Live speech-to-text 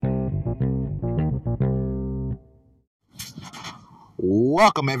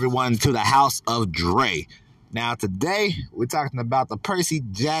Welcome everyone to the House of Dre. Now today we're talking about the Percy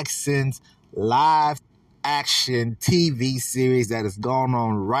Jackson's live action TV series that is going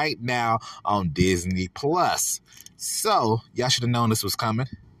on right now on Disney Plus. So y'all should have known this was coming.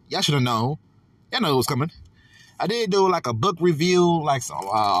 Y'all should have known. Y'all know it was coming. I did do like a book review like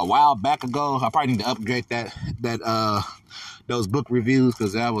a while back ago. I probably need to upgrade those book reviews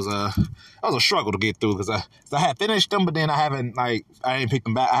because that was a struggle to get through because I had finished them, but then I didn't pick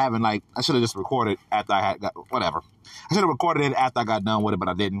them back. I should have just recorded after I had got whatever. I should have recorded it after I got done with it, but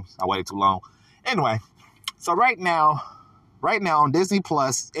I didn't. I waited too long. Anyway, so right now on Disney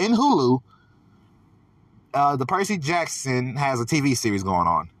Plus in Hulu, the Percy Jackson has a TV series going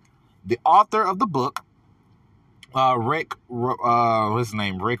on. The author of the book, Rick, what's his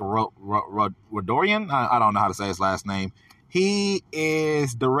name? Rick Rodorian? I don't know how to say his last name. He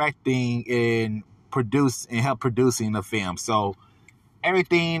is directing and help producing the film. So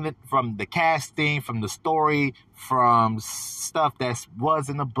everything from the casting, from the story, from stuff that was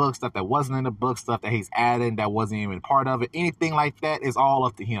in the book, stuff that wasn't in the book, stuff that he's adding that wasn't even part of it, anything like that is all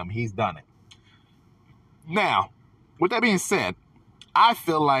up to him. He's done it. Now, with that being said, I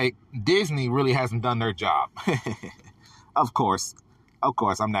feel like Disney really hasn't done their job. Of course,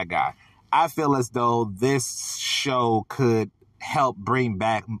 I'm that guy. I feel as though this show could help bring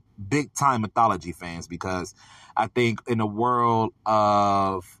back big-time mythology fans because I think in the world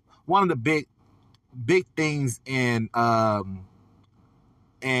of one of the big things in the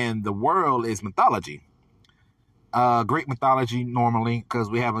world is mythology. Greek mythology normally, because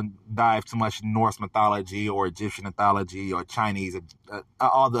we haven't dived too much Norse mythology or Egyptian mythology or Chinese,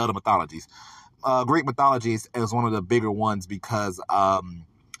 all the other mythologies. Greek mythology is one of the bigger ones because,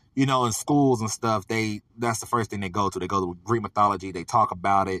 in schools and stuff, that's the first thing they go to. They go to Greek mythology, they talk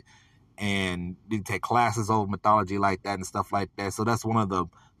about it, and they take classes over mythology like that and stuff like that. So that's one of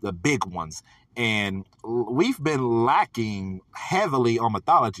the big ones. And we've been lacking heavily on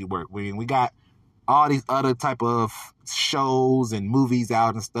mythology work. We got all these other type of shows and movies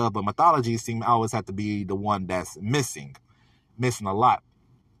out and stuff, but mythology seems always have to be the one that's missing a lot.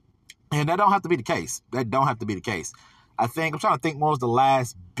 And that don't have to be the case. I'm trying to think what was the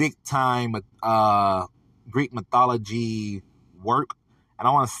last big time Greek mythology work, and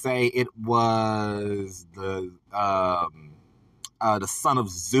I want to say it was the Son of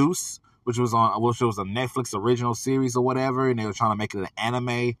Zeus, which was a Netflix original series or whatever, and they were trying to make it an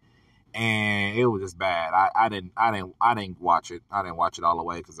anime. And it was just bad. I didn't watch it. I didn't watch it all the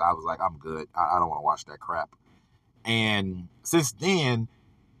way because I was like, I'm good. I don't want to watch that crap. And since then,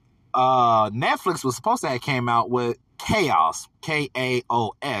 Netflix was supposed to have came out with Chaos,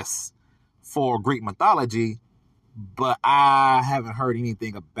 K-A-O-S, for Greek mythology, but I haven't heard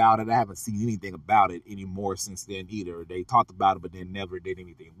anything about it. I haven't seen anything about it anymore since then either. They talked about it, but then never did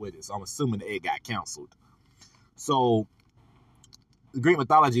anything with it. So I'm assuming that it got canceled. So Greek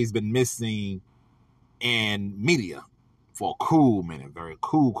mythology has been missing in media for a cool minute, very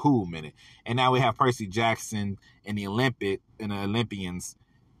cool minute. And now we have Percy Jackson and the Olympians,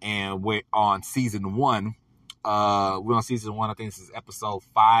 and we're on season 1. We're on season 1. I think this is episode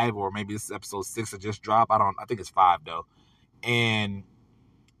 5, or maybe this is episode 6 that just dropped. I think it's 5 though. And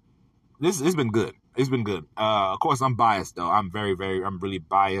it's been good. It's been good. Of course, I'm biased though. I'm really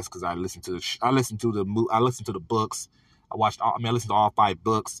biased because I listened to the books. I listened to all 5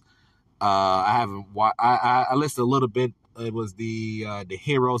 books. I listened a little bit. It was the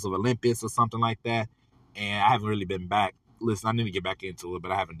Heroes of Olympus or something like that, and I haven't really been back. Listen, I need to get back into it,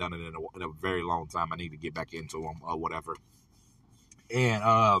 but I haven't done it in a very long time. I need to get back into them or whatever.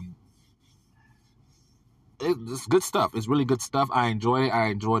 And it's good stuff. It's really good stuff. I enjoyed it. I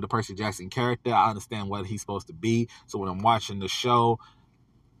enjoyed the Percy Jackson character. I understand what he's supposed to be. So when I'm watching the show,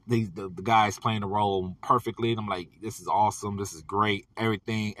 the guy's playing the role perfectly, and I'm like, this is awesome. This is great.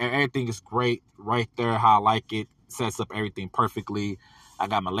 Everything is great right there. How I like it. Sets up everything perfectly. I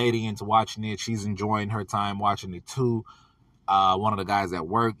got my lady into watching it. She's enjoying her time watching it too. One of the guys at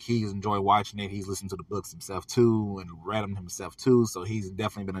work, he's enjoyed watching it. He's listened to the books himself too and read them himself too. So he's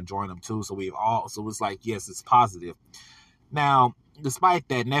definitely been enjoying them too. So it's like, yes, it's positive. Now, despite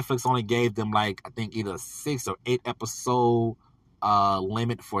that, Netflix only gave them like, I think either 6 or 8 episode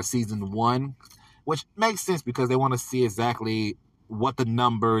limit for season 1, which makes sense because they want to see exactly what the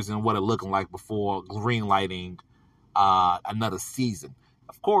numbers and what it looking like before greenlighting another season.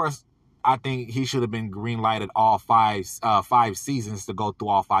 Of course, I think he should have been greenlighted all 5 seasons to go through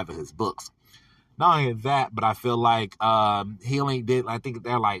all 5 of his books. Not only that, but I feel like he only did, I think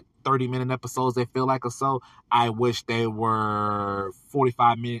they're like 30-minute episodes, they feel like, or so. I wish they were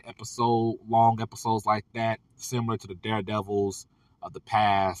 45-minute long episodes like that, similar to the Daredevils of the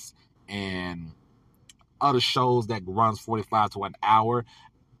past and other shows that runs 45 to an hour.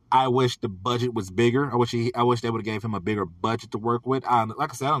 I wish the budget was bigger. I wish they would have gave him a bigger budget to work with.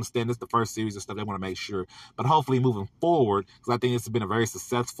 Like I said, I understand this is the first series and stuff. They want to make sure, but hopefully moving forward, because I think this has been a very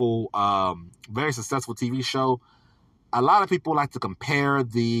successful TV show. A lot of people like to compare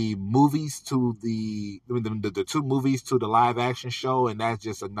the movies to the two movies to the live action show, and that's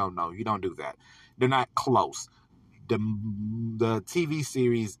just a no. You don't do that. They're not close. The TV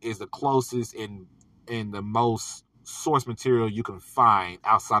series is the closest and the most source material you can find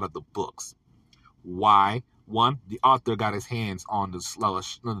outside of the books. Why? One, the author got his hands on the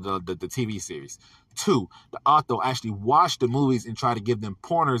TV series. Two, the author actually watched the movies and tried to give them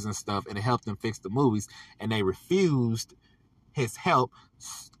pointers and stuff and help them fix the movies, and they refused his help.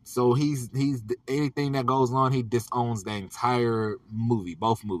 So he's anything that goes on, he disowns the entire movie.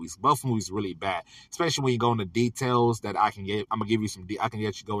 Both movies really bad, especially when you go into details that I can get. I'm gonna give you some. I can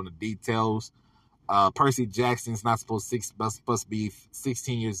get you go into details. Percy Jackson's not supposed to be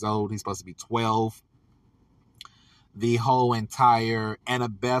 16 years old. He's supposed to be 12. The whole entire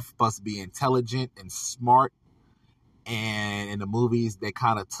Annabeth supposed to be intelligent and smart. And in the movies, they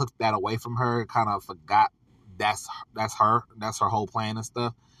kind of took that away from her. Kind of forgot that's her. That's her whole plan and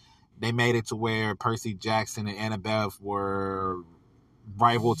stuff. They made it to where Percy Jackson and Annabeth were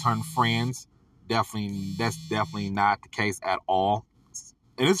rival turned friends. That's definitely not the case at all.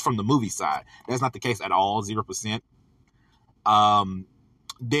 And this is from the movie side. That's not the case at all. 0%.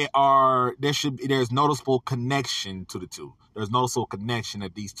 There's noticeable connection to the two. There's noticeable connection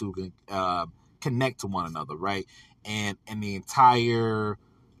that these two can connect to one another, right? And in the entire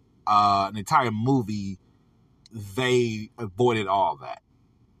movie, they avoided all that.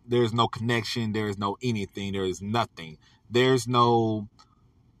 There's no connection. There is no anything. There is nothing. There's no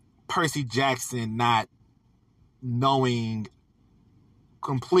Percy Jackson not knowing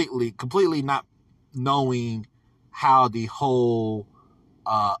completely not knowing how the whole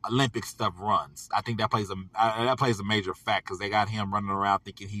Olympic stuff runs. I think that plays a major fact, because they got him running around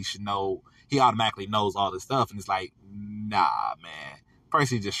thinking he should know. He automatically knows all this stuff, and it's like, nah, man.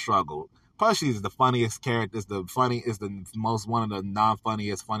 Percy just struggled. Percy is the funniest character. Is the most one of the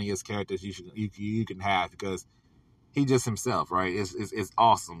funniest characters you can have, because he just himself, right? It's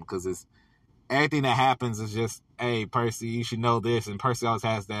awesome, because it's everything that happens is just, hey, Percy, you should know this. And Percy always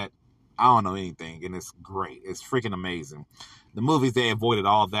has that, I don't know anything. And it's great. It's freaking amazing. The movies, they avoided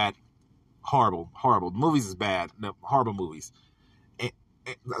all that. Horrible. The movies is bad. The horrible movies.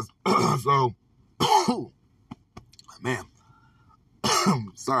 So, man.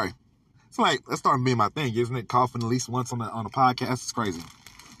 Sorry. It's like, that's starting to be my thing, isn't it? Coughing at least once on the podcast. It's crazy.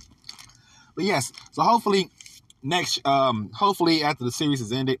 But yes, so hopefully after the series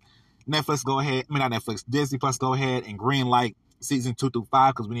is ended, Disney Plus go ahead and greenlight season 2 through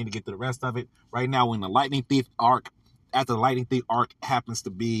 5, because we need to get to the rest of it. Right now, we're in the Lightning Thief arc. After the Lightning Thief arc happens to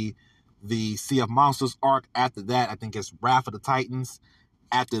be the Sea of Monsters arc. After that, I think it's Wrath of the Titans.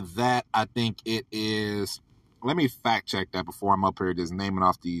 After that, I think it is... Let me fact check that before I'm up here just naming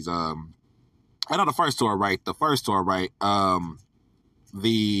off these... I know the first two are right.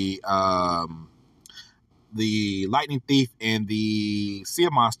 The Lightning Thief and the Sea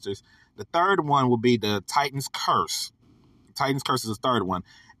of Monsters. The third one will be the Titan's Curse. Titan's Curse is the third one.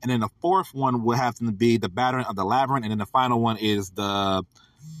 And then the fourth one will have to be the Battering of the Labyrinth. And then the final one is the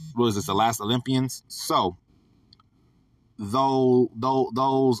Last Olympians. So, that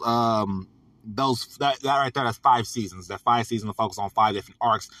right there, that's 5 seasons. That 5 seasons will focus on 5 different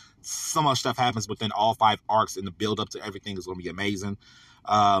arcs. So much stuff happens within all 5 arcs, and the build up to everything is going to be amazing.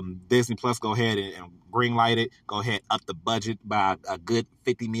 Disney Plus, go ahead and greenlight it. Go ahead, up the budget by a good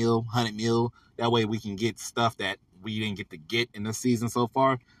 50 mil, 100 mil. That way we can get stuff that we didn't get to get in this season so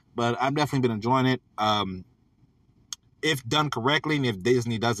far. But I've definitely been enjoying it. If done correctly, and if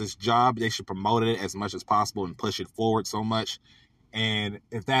Disney does its job, they should promote it as much as possible and push it forward so much. And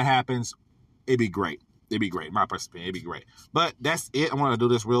if that happens, it'd be great. It'd be great. My personal opinion, it'd be great. But that's it. I want to do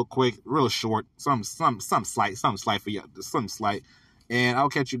this real quick, real short, some slight for you, some slight. And I'll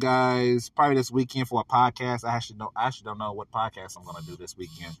catch you guys probably this weekend for a podcast. I actually don't know what podcast I'm gonna do this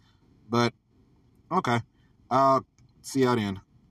weekend. But okay. See y'all then.